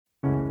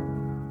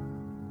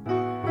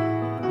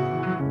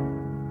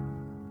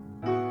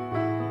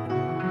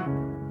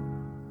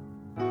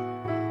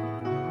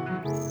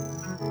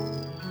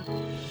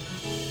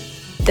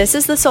This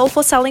is the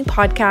Soulful Selling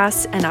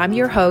Podcast, and I'm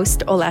your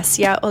host,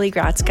 Olesia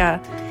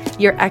Oligradska,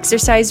 your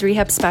exercise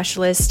rehab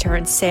specialist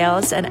turned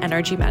sales and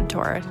energy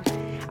mentor.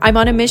 I'm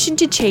on a mission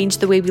to change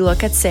the way we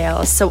look at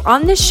sales. So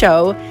on this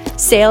show,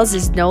 sales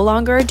is no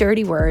longer a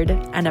dirty word,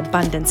 and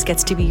abundance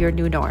gets to be your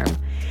new norm.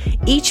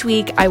 Each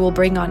week, I will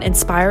bring on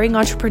inspiring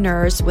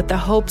entrepreneurs with the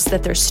hopes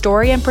that their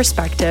story and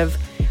perspective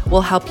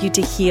will help you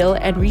to heal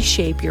and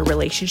reshape your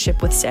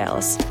relationship with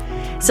sales.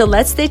 So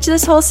let's ditch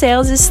this whole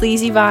sales is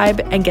sleazy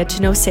vibe and get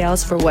to know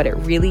sales for what it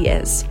really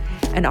is,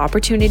 an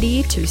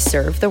opportunity to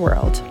serve the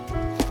world.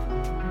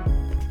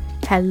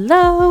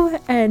 Hello,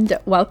 and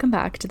welcome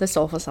back to the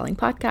Soulful Selling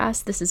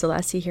Podcast. This is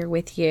Alessia here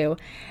with you,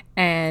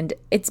 and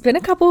it's been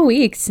a couple of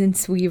weeks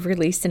since we've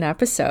released an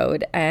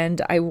episode,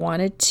 and I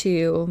wanted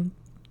to,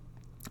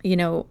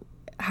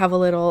 have a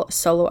little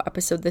solo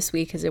episode this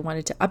week because I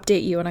wanted to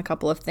update you on a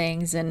couple of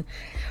things, and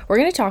we're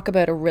going to talk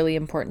about a really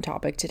important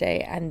topic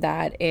today, and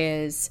that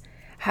is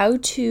how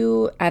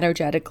to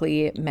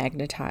energetically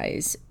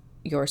magnetize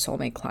your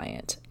soulmate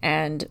client.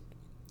 And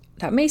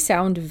that may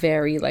sound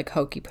very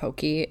hokey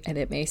pokey, and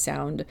it may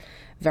sound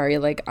very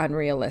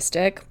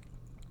unrealistic,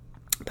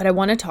 but I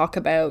want to talk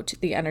about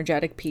the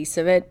energetic piece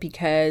of it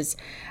because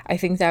I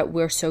think that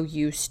we're so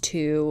used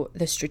to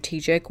the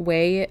strategic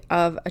way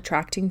of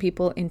attracting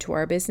people into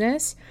our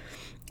business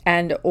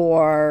and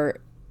or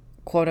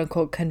quote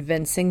unquote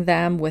convincing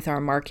them with our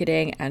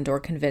marketing and or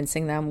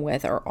convincing them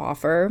with our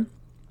offer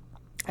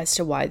as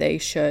to why they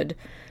should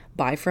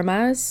buy from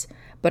us.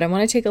 But I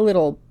want to take a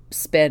little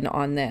spin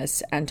on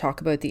this and talk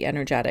about the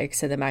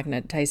energetics and the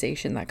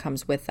magnetization that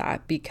comes with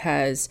that,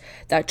 because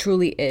that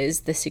truly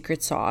is the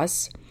secret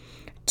sauce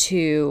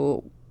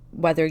to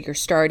whether you're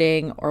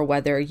starting or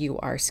whether you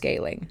are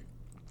scaling.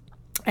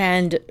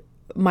 And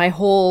my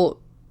whole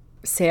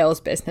sales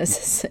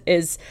business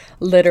is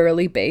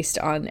literally based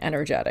on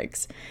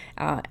energetics.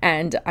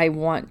 And I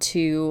want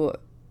to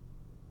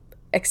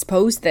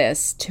expose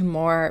this to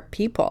more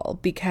people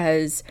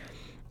because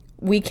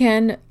we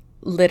can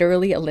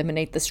literally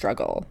eliminate the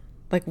struggle.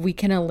 We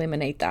can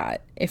eliminate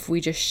that if we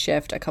just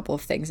shift a couple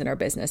of things in our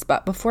business.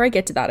 But before I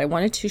get to that, I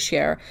wanted to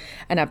share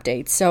an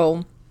update.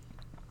 So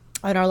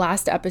on our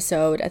last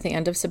episode at the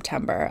end of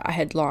September, I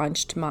had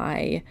launched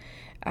my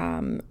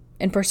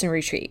in-person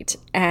retreat,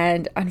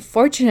 and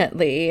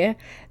unfortunately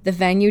the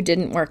venue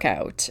didn't work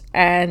out,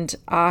 and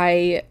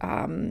I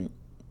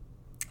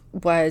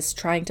was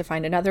trying to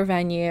find another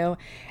venue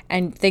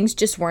and things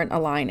just weren't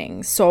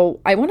aligning. So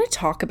I want to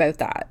talk about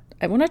that.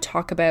 I want to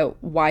talk about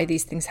why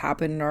these things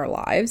happen in our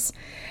lives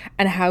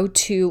and how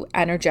to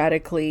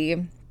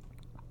energetically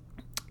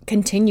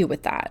continue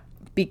with that,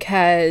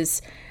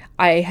 because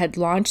I had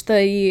launched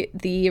the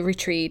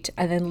retreat,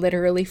 and then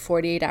literally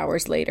 48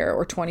 hours later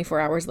or 24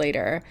 hours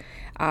later,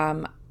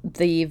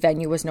 the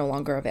venue was no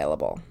longer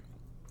available.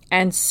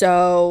 And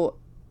so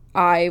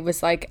I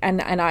was like,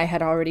 and I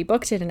had already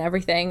booked it and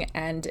everything,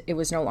 and it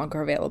was no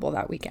longer available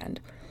that weekend.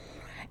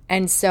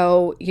 And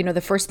so,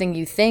 the first thing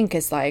you think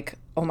is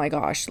oh my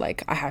gosh,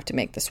 I have to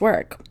make this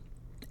work.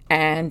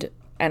 And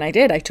I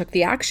did. I took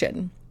the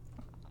action.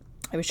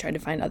 I was trying to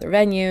find other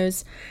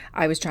venues.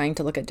 I was trying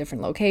to look at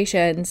different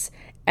locations,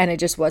 and it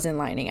just wasn't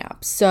lining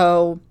up.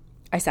 So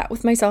I sat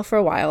with myself for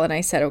a while and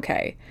I said,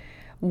 okay,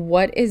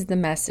 what is the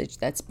message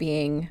that's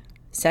being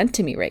sent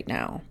to me right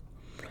now?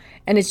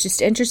 And it's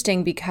just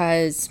interesting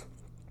because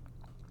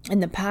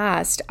in the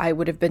past, I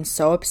would have been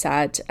so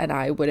upset and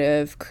I would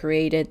have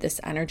created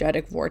this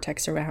energetic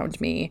vortex around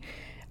me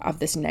of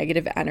this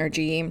negative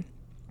energy.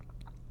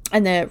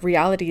 And the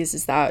reality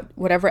is that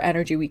whatever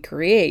energy we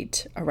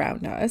create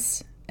around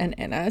us and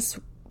in us,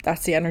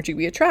 that's the energy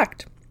we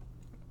attract.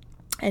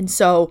 And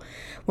so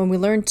when we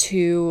learn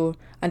to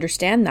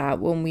understand that,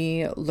 when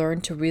we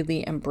learn to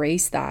really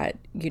embrace that,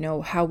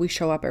 how we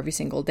show up every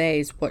single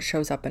day is what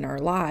shows up in our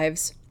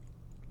lives,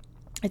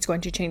 it's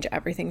going to change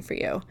everything for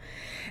you.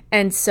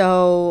 And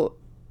so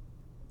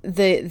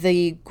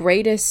the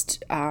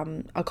greatest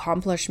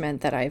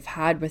accomplishment that I've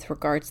had with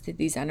regards to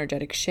these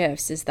energetic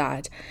shifts is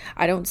that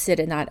I don't sit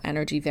in that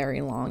energy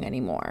very long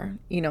anymore.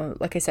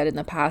 Like I said, in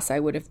the past, I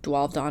would have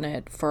dwelled on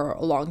it for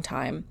a long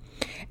time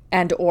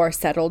and or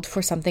settled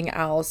for something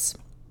else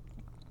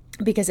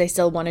because I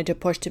still wanted to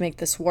push to make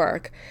this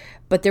work.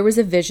 But there was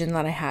a vision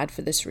that I had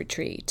for this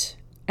retreat,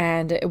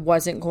 and it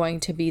wasn't going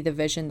to be the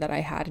vision that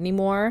I had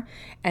anymore.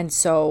 And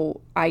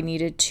so I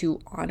needed to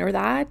honor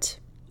that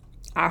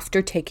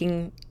after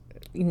taking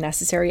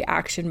necessary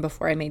action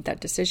before I made that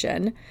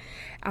decision.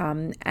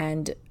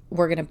 And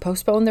we're going to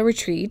postpone the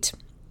retreat.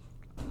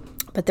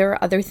 But there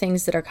are other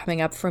things that are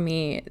coming up for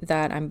me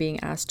that I'm being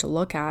asked to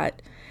look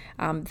at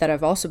that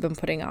I've also been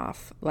putting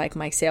off, like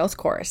my sales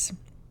course.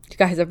 You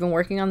guys, I've been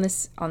working on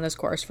this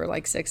course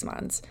for 6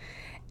 months.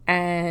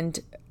 And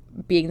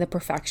being the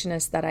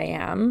perfectionist that I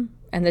am,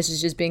 and this is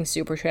just being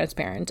super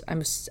transparent,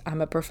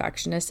 I'm a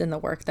perfectionist in the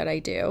work that I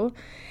do,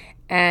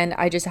 and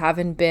I just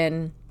haven't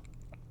been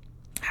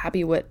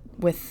happy with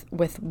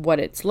what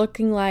it's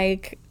looking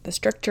like, the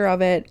structure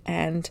of it,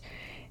 and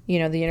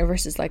the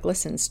universe is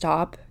listen,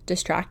 stop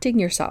distracting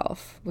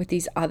yourself with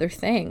these other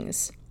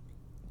things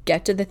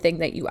get to the thing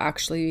that you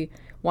actually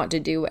want to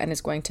do and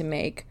is going to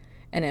make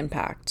an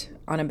impact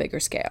on a bigger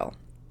scale.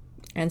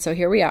 And so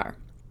here we are.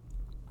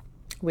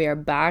 We are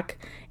back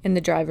in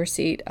the driver's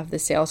seat of the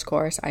sales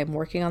course. I'm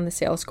working on the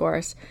sales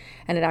course,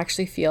 and it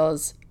actually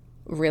feels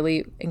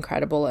really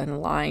incredible and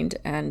aligned.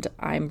 And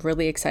I'm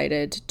really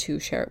excited to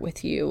share it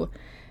with you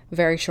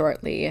very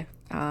shortly,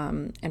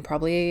 and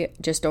probably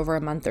just over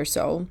a month or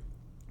so.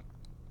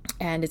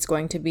 And it's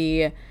going to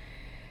be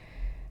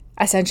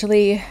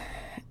essentially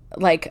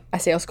like a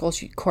sales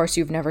course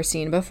you've never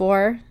seen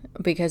before,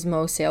 because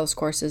most sales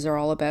courses are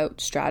all about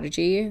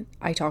strategy.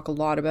 I talk a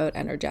lot about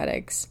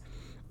energetics,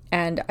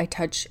 and I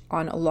touch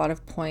on a lot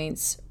of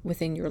points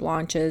within your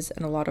launches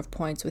and a lot of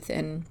points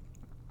within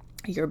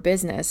your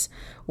business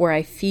where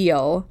I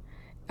feel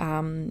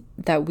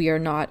that we are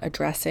not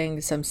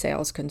addressing some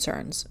sales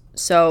concerns.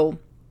 So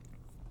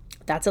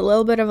that's a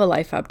little bit of a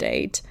life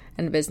update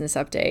and a business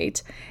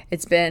update.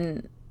 It's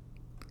been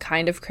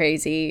kind of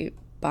crazy,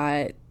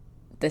 but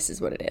this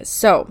is what it is.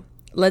 So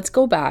let's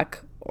go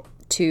back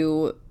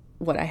to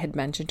what I had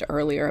mentioned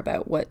earlier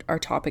about what our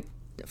topic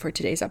for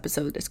today's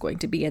episode is going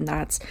to be, and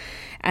that's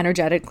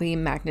energetically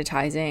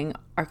magnetizing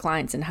our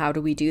clients. And how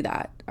do we do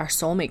that? Our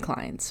soulmate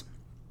clients.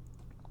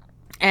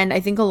 And I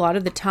think a lot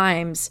of the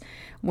times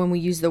when we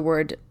use the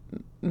word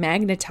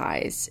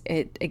magnetize,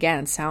 it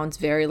again sounds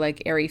very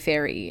like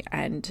airy-fairy,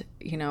 and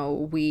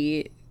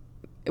we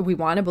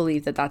want to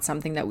believe that that's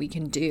something that we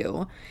can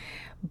do,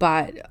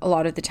 but a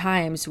lot of the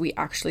times we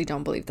actually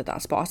don't believe that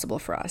that's possible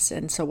for us.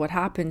 And so what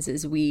happens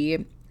is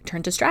we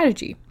turn to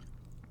strategy.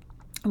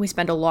 We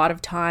spend a lot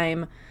of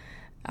time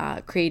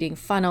creating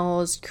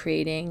funnels,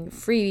 creating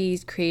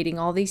freebies, creating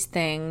all these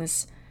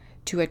things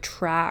to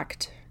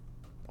attract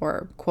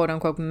or quote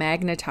unquote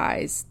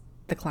magnetize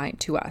the client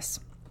to us.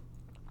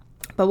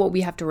 But what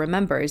we have to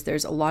remember is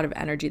there's a lot of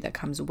energy that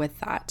comes with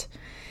that.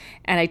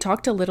 And I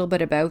talked a little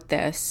bit about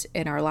this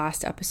in our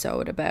last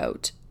episode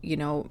about,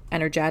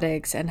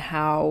 energetics and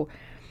how,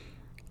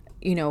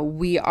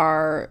 we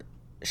are,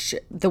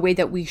 the way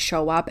that we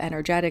show up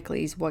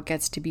energetically is what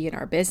gets to be in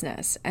our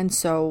business. And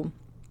so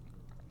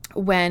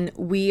when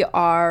we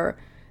are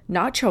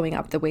not showing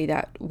up the way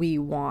that we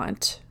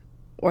want,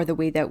 or the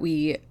way that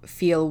we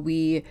feel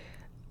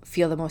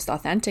the most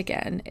authentic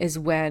in, is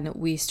when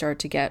we start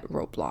to get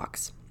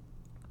roadblocks.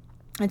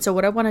 And so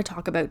what I want to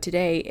talk about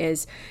today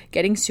is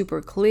getting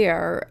super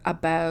clear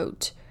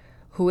about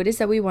who it is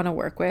that we want to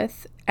work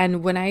with.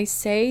 And when I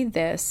say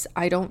this,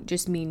 I don't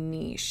just mean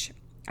niche.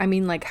 I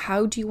mean, like,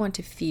 how do you want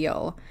to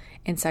feel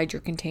inside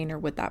your container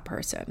with that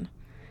person?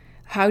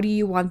 How do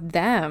you want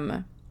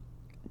them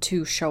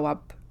to show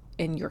up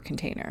in your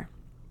container?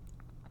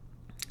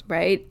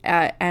 Right?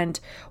 And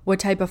what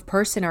type of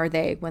person are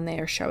they when they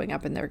are showing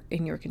up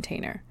in your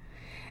container?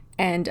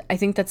 And I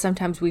think that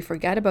sometimes we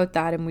forget about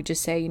that, and we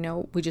just say,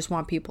 we just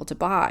want people to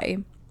buy.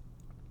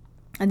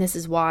 And this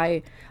is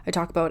why I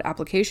talk about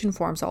application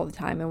forms all the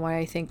time, and why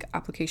I think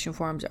application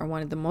forms are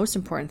one of the most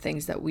important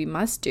things that we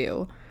must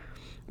do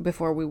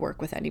before we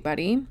work with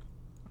anybody.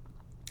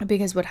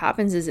 Because what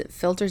happens is it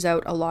filters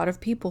out a lot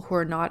of people who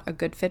are not a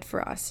good fit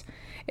for us.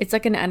 It's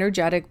like an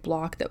energetic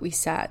block that we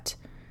set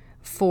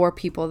for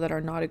people that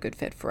are not a good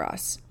fit for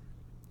us.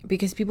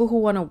 Because people who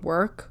want to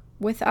work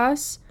with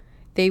us,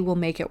 they will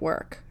make it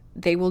work.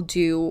 They will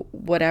do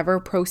whatever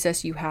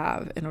process you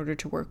have in order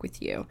to work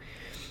with you.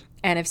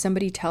 And if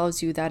somebody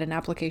tells you that an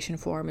application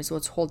form is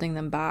what's holding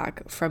them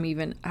back from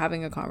even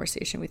having a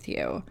conversation with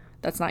you,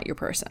 that's not your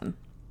person.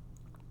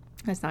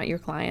 That's not your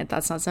client.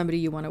 That's not somebody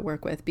you want to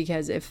work with,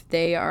 because if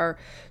they are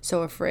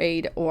so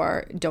afraid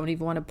or don't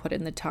even want to put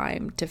in the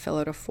time to fill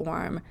out a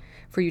form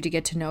for you to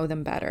get to know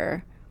them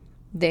better,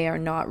 they are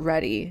not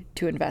ready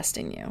to invest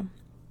in you.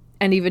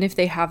 And even if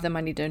they have the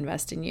money to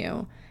invest in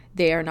you,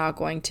 they are not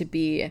going to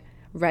be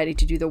ready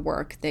to do the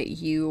work that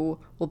you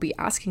will be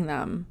asking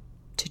them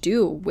to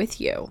do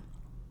with you,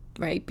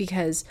 right?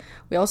 Because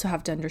we also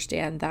have to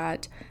understand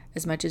that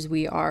as much as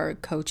we are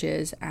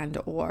coaches and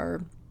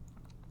or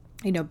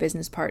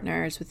business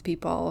partners with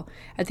people,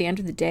 at the end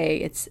of the day,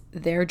 it's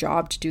their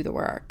job to do the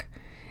work.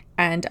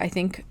 And I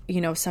think,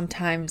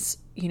 sometimes,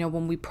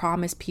 when we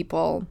promise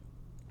people,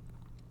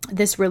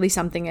 this really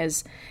something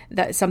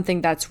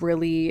that's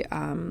really,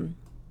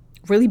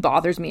 really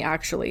bothers me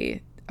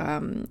actually,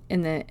 in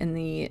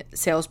the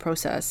sales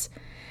process,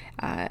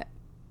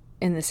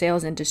 in the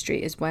sales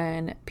industry, is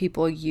when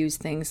people use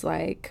things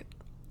like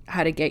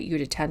how to get you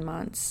to 10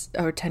 months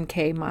or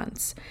 10K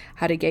months,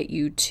 how to get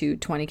you to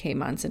 20K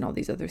months, and all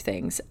these other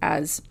things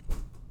as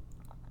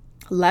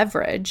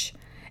leverage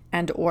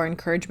and or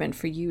encouragement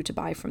for you to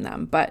buy from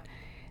them. But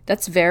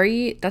that's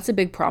a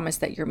big promise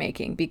that you're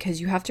making, because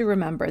you have to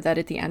remember that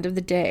at the end of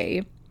the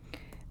day,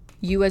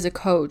 you as a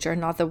coach are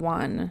not the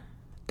one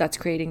that's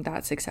creating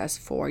that success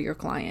for your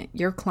client.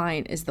 Your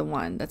client is the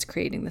one that's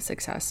creating the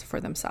success for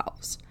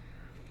themselves.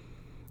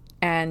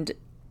 And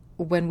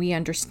when we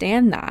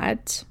understand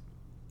that,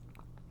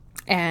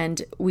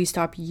 and we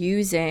stop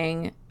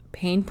using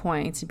pain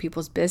points in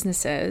people's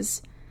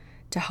businesses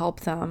to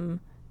help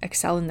them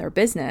excel in their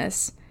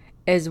business,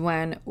 is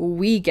when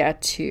we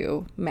get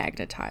to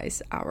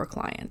magnetize our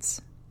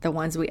clients, the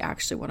ones we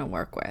actually want to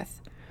work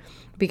with,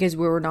 because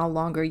we're no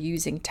longer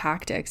using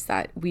tactics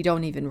that we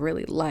don't even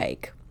really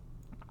like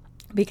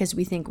because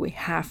we think we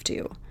have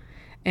to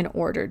in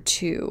order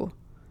to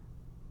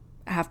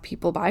have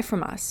people buy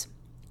from us.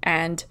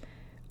 And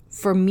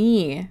for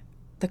me,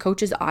 the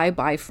coaches I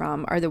buy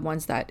from are the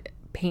ones that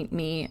paint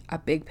me a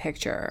big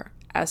picture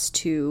as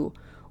to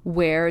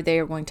where they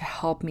are going to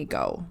help me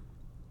go.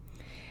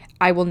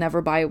 I will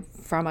never buy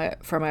from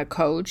a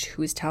coach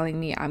who is telling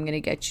me I'm going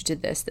to get you to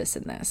this, this,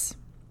 and this.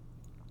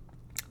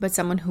 But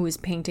someone who is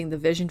painting the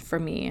vision for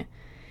me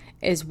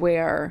is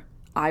where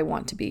I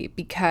want to be,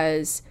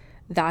 because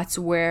that's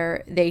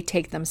where they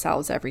take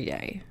themselves every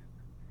day.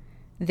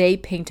 They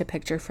paint a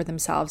picture for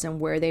themselves and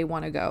where they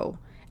want to go.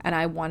 And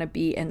I want to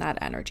be in that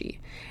energy.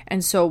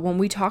 And so when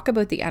we talk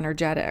about the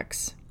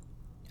energetics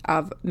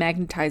of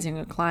magnetizing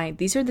a client,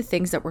 these are the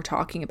things that we're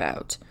talking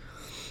about.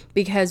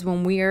 Because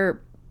when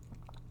we're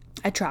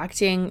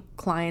attracting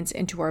clients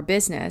into our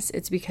business,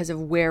 it's because of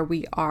where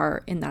we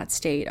are in that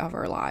state of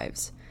our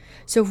lives.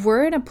 So if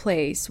we're in a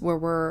place where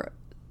we're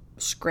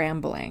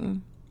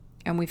scrambling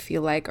and we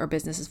feel like our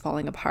business is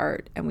falling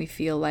apart and we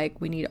feel like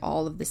we need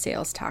all of the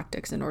sales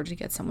tactics in order to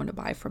get someone to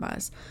buy from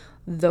us,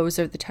 those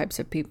are the types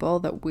of people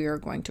that we are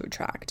going to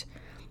attract.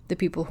 The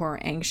people who are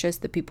anxious,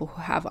 the people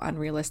who have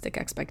unrealistic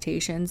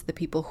expectations, the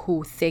people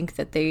who think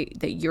that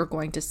you're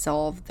going to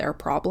solve their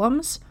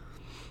problems.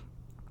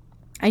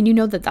 And you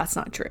know that that's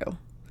not true.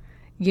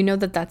 You know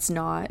that that's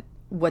not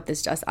what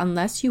this does,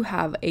 unless you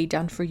have a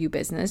done-for-you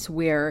business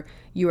where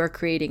you are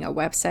creating a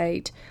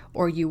website,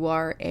 or you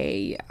are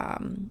a,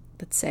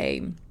 let's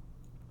say,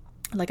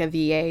 like a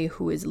VA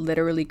who is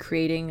literally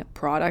creating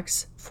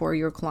products for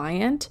your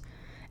client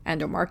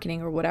and or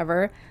marketing or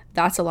whatever.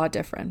 That's a lot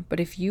different. But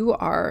if you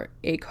are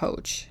a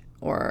coach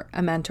or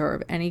a mentor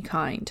of any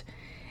kind,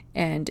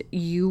 and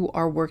you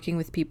are working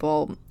with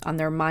people on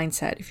their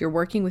mindset, if you're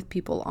working with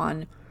people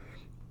on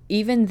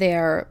even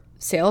their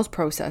sales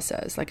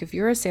processes, like if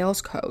you're a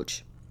sales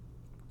coach,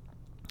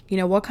 you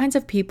know, what kinds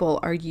of people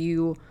are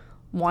you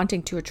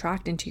wanting to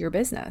attract into your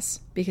business?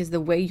 Because the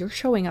way you're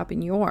showing up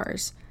in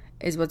yours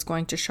is what's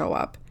going to show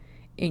up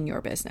in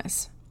your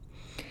business.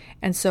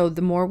 And so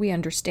the more we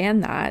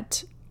understand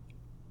that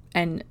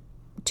and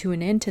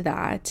tune into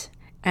that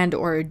and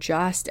or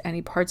adjust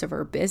any parts of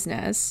our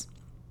business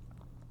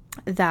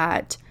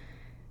that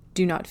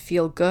do not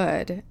feel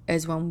good,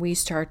 is when we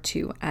start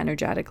to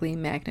energetically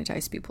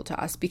magnetize people to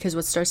us. Because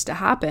what starts to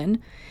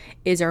happen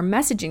is our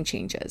messaging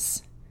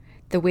changes.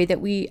 The way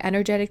that we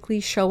energetically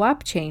show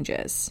up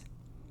changes.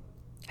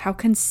 How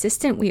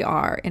consistent we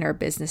are in our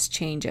business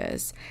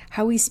changes.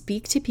 How we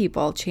speak to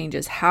people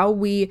changes. How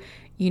we,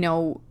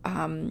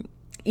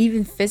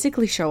 even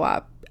physically show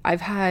up.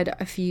 I've had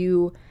a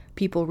few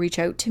people reach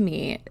out to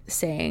me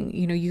saying,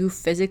 you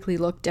physically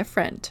look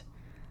different,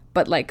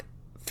 but like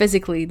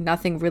physically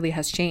nothing really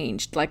has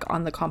changed, like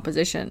on the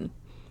composition.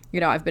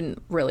 I've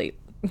been really,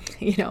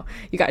 you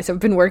guys have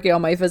been working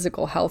on my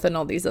physical health and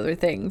all these other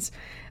things,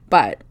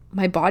 but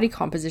my body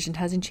composition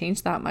hasn't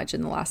changed that much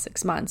in the last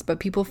 6 months, but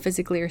people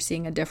physically are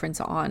seeing a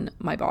difference on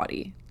my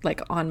body,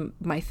 like on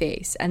my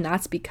face. And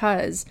that's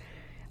because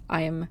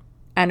I am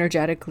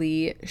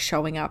energetically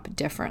showing up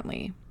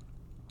differently.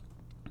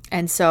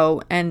 And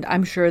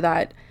I'm sure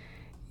that,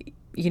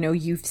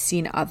 you've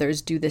seen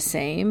others do the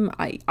same.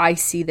 I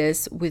see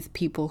this with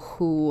people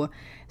who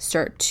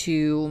start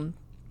to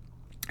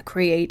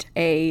create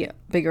a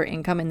bigger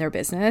income in their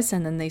business,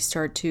 and then they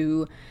start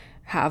to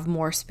have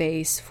more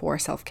space for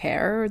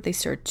self-care. They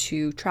start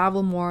to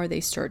travel more.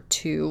 They start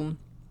to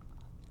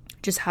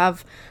just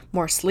have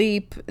more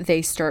sleep.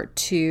 They start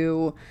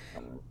to,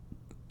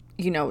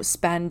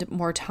 spend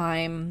more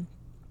time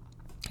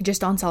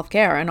just on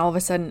self-care. And all of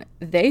a sudden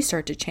they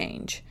start to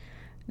change.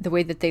 The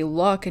way that they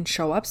look and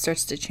show up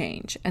starts to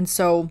change. And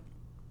so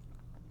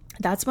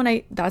that's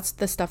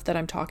the stuff that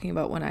I'm talking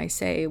about when I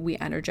say we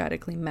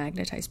energetically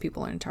magnetize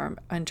people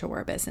into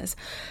our business.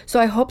 So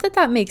I hope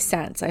that makes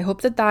sense. I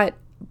hope that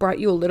brought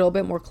you a little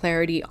bit more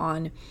clarity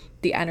on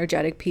the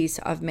energetic piece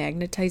of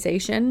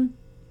magnetization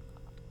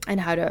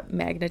and how to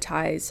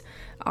magnetize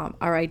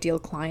our ideal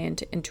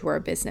client into our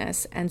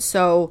business. And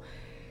so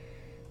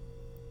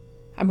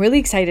I'm really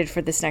excited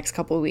for this next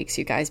couple of weeks,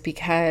 you guys,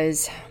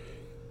 because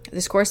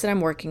this course that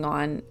I'm working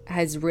on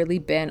has really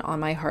been on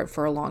my heart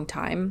for a long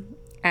time.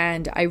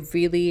 And I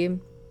really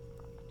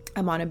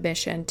am on a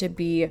mission to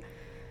be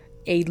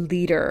a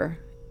leader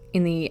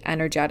in the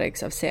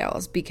energetics of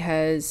sales,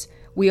 because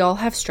we all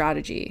have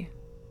strategy.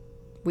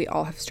 We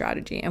all have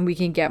strategy, and we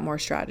can get more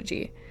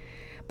strategy.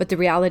 But the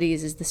reality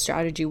is the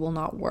strategy will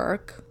not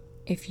work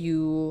if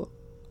you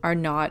are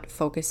not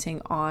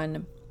focusing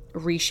on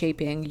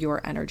reshaping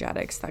your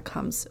energetics that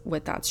comes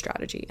with that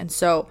strategy. And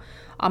so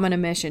I'm on a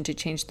mission to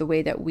change the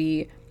way that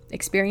we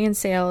experience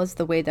sales,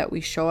 the way that we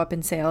show up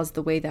in sales,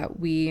 the way that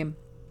we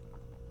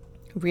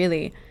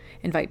really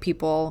invite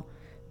people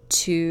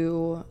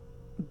to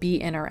be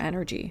in our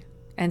energy.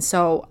 And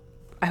so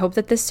I hope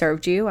that this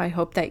served you. I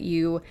hope that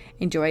you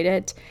enjoyed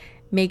it.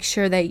 make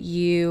sure that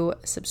you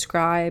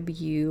subscribe,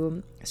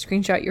 you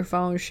screenshot your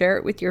phone, share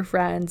it with your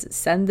friends,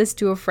 send this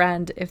to a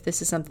friend if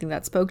this is something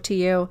that spoke to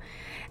you.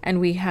 And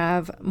we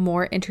have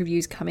more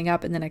interviews coming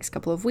up in the next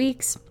couple of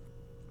weeks.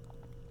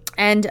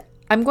 And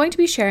I'm going to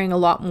be sharing a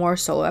lot more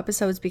solo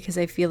episodes because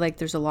I feel like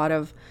there's a lot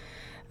of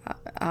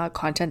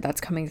content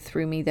that's coming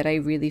through me that I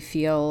really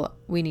feel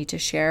we need to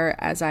share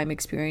as I'm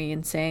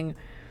experiencing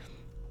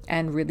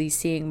and really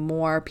seeing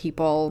more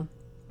people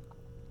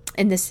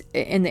in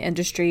the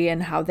industry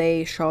and how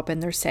they show up in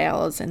their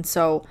sales. And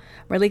so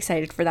I'm really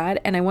excited for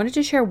that. And I wanted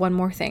to share one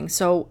more thing.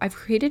 So I've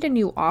created a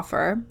new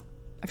offer.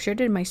 I've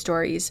shared it in my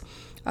stories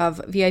of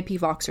VIP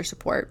Voxer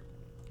support.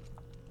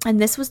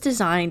 And this was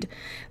designed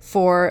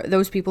for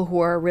those people who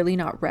are really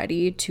not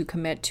ready to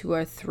commit to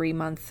a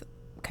 3-month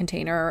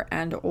container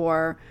and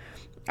or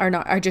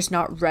are just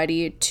not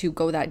ready to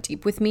go that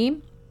deep with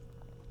me.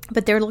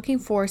 But they're looking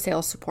for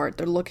sales support.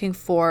 They're looking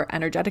for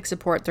energetic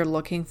support. They're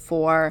looking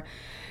for,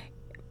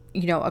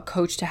 a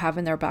coach to have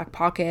in their back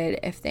pocket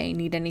if they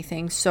need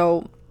anything.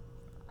 So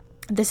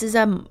this is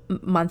a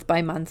month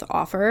by month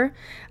offer,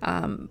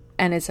 and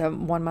it's a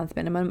 1 month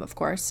minimum, of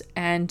course.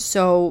 And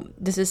so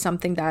this is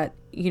something that,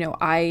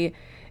 I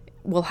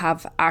will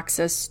have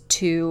access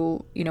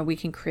to, we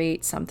can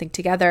create something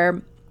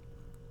together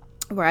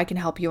where I can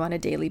help you on a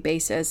daily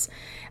basis.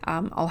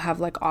 I'll have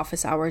like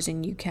office hours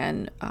and you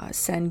can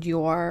send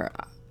your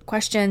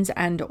questions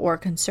and or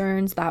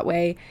concerns that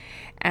way.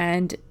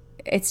 And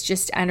it's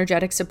just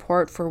energetic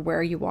support for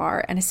where you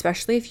are. And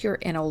especially if you're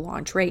in a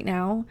launch right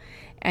now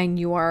and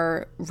you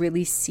are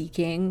really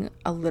seeking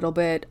a little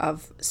bit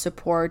of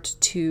support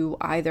to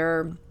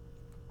either,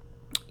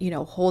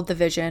 hold the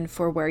vision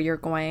for where you're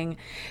going,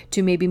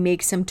 to maybe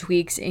make some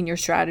tweaks in your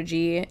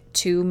strategy,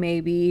 to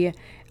maybe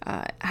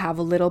have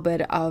a little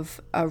bit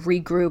of a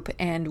regroup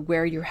and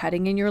where you're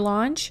heading in your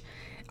launch.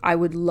 I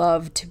would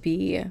love to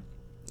be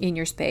in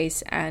your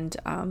space, and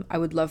I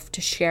would love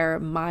to share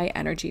my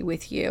energy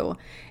with you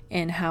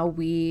in how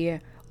we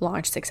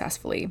launch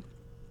successfully.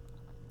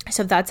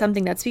 So if that's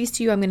something that speaks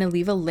to you, I'm going to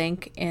leave a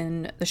link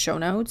in the show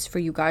notes for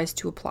you guys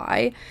to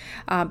apply.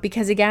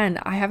 Because again,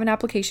 I have an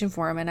application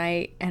form and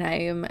it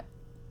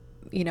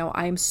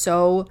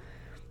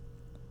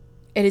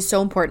is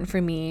so important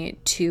for me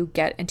to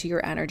get into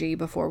your energy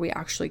before we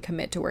actually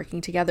commit to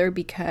working together,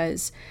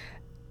 because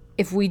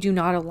if we do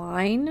not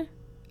align,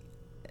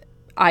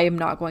 I am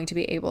not going to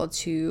be able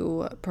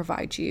to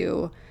provide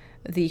you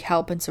the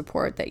help and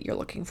support that you're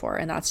looking for.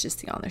 And that's just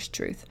the honest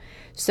truth.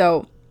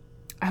 So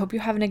I hope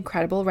you have an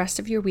incredible rest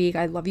of your week.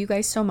 I love you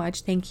guys so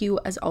much. Thank you,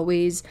 as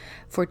always,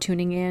 for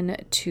tuning in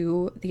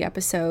to the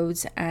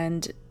episodes.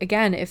 And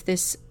again, if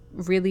this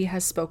really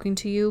has spoken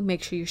to you,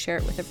 make sure you share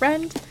it with a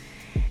friend.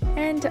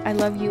 And I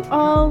love you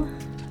all.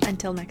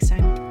 Until next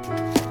time.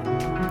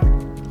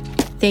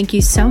 Thank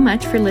you so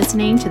much for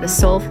listening to the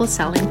Soulful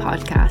Selling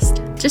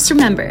Podcast. Just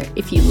remember,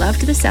 if you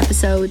loved this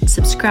episode,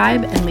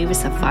 subscribe and leave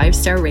us a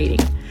 5-star rating.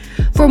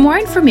 For more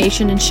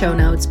information and show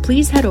notes,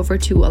 please head over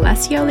to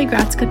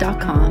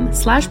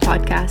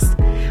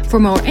olesiaolegratska.com/podcast. For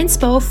more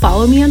inspo,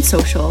 follow me on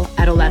social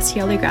at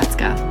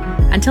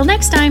Olesiaolegratska. Until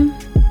next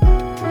time.